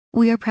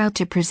We are proud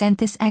to present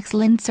this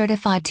excellent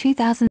certified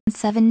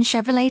 2007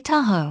 Chevrolet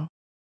Tahoe.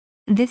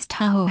 This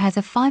Tahoe has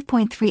a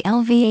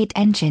 5.3L V8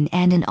 engine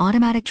and an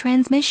automatic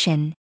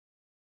transmission.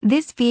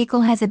 This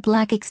vehicle has a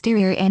black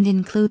exterior and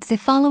includes the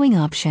following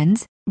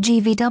options: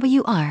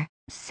 GVWR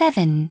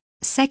 7,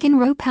 second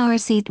row power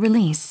seat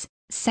release,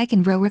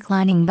 second row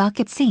reclining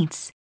bucket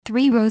seats,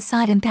 3-row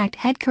side impact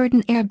head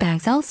curtain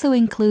airbags. Also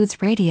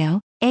includes radio,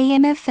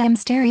 AM/FM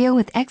stereo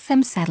with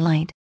XM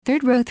satellite,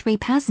 third row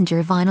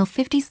 3-passenger vinyl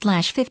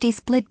 50/50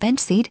 split bench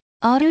seat,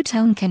 auto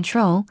tone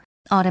control,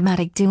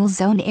 automatic dual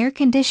zone air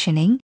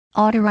conditioning,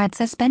 auto ride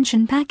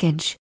suspension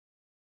package.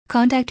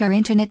 Contact our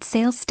internet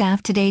sales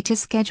staff today to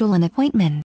schedule an appointment.